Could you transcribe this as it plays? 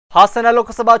ಹಾಸನ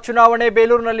ಲೋಕಸಭಾ ಚುನಾವಣೆ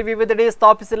ಬೇಲೂರಿನಲ್ಲಿ ವಿವಿಧೆಡೆ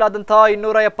ಸ್ಥಾಪಿಸಲಾದಂತಹ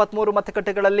 273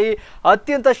 ಮತಗಟ್ಟೆಗಳಲ್ಲಿ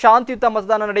ಅತ್ಯಂತ ಶಾಂತಿಯುತ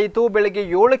ಮತದಾನ ನಡೆಯಿತು. ಬೆಳಗ್ಗೆ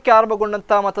 7ಕ್ಕೆ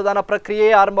ಆರಂಭಗೊಂಡಂತ ಮತದಾನ ಪ್ರಕ್ರಿಯೆ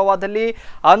ಆರಂಭವಾದಲ್ಲಿ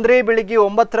ಅಂದ್ರೆ ಬೆಳಗ್ಗೆ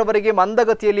 9ರವರೆಗೆ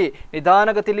ಮಂದಗತಿಯಲ್ಲಿ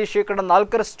ನಿಧಾನಗತಿಯಲ್ಲಿ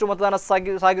 4% ಮತದಾನ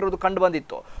ಸಾಗಿರುವುದು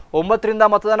ಕಂಡುಬಂದಿತ್ತು. 9ರಿಂದ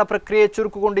ಮತದಾನ ಪ್ರಕ್ರಿಯೆ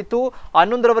ಚುರುಕುಗೊಂಡಿತ್ತು.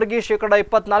 11ರವರೆಗೆ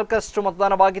 24%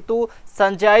 ಮತದಾನವಾಗಿತ್ತು.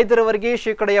 ಸಂಜೆ 5ರವರೆಗೆ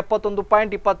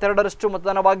 71.22%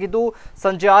 ಮತದಾನವಾಗಿದ್ದು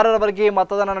ಸಂಜೆ 6ರವರೆಗೆ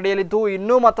ಮತದಾನ ನಡೆಯಲಿದ್ದು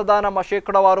ಇನ್ನೂ ಮತದಾನ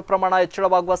ಶೇಕಡಾವಾರು ಪ್ರಮಾಣ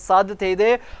ಹೆಚ್ಚಳವಾಗುವ ಸಾಧ್ಯತೆ ಇದೆ.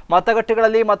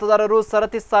 ಮತಗಟ್ಟೆಗಳಲ್ಲಿ ಮತದಾರರು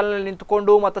ಸರತಿ ಸಾಲಿನಲ್ಲಿ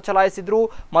ನಿಂತುಕೊಂಡು ಮತ ಚಲಾಯಿಸಿದ್ರು.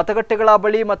 ಮತಗಟ್ಟೆಗಳ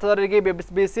ಬಳಿ ಮತದಾರರಿಗೆ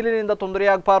ಬಿಸಿಲಿನಿಂದ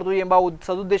ತೊಂದರೆಯಾಗಬಾರದು ಎಂಬ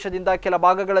ಸದುದ್ದೇಶದಿಂದ ಕೆಲ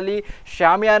ಭಾಗಗಳಲ್ಲಿ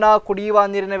ಶಾಮಿಯಾನ ಕುಡಿಯುವ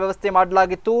ನೀರಿನ ವ್ಯವಸ್ಥೆ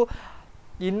ಮಾಡಲಾಗಿತ್ತು.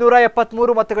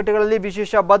 273 ಮತಗಟ್ಟೆಗಳಲ್ಲಿ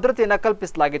ವಿಶೇಷ ಭದ್ರತೆಯನ್ನು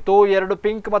ಕಲ್ಪಿಸಲಾಗಿತ್ತು. 2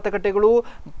 ಪಿಂಕ್ ಮತಗಟ್ಟೆಗಳು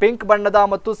ಪಿಂಕ್ ಬಣ್ಣದ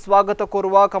ಮತ್ತು ಸ್ವಾಗತ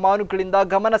ಕೋರುವ ಕಮಾನುಗಳಿಂದ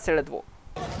ಗಮನ ಸೆಳೆದವು.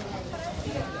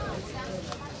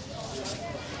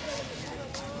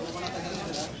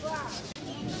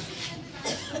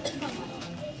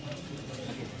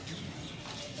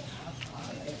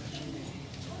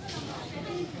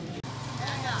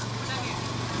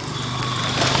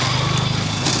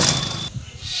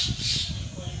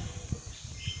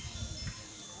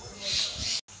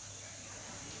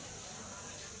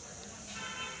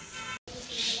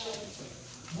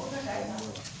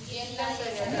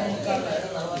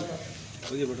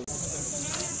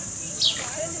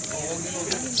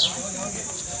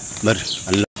 ಬರ್ರಿ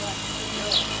ಅಲ್ಲ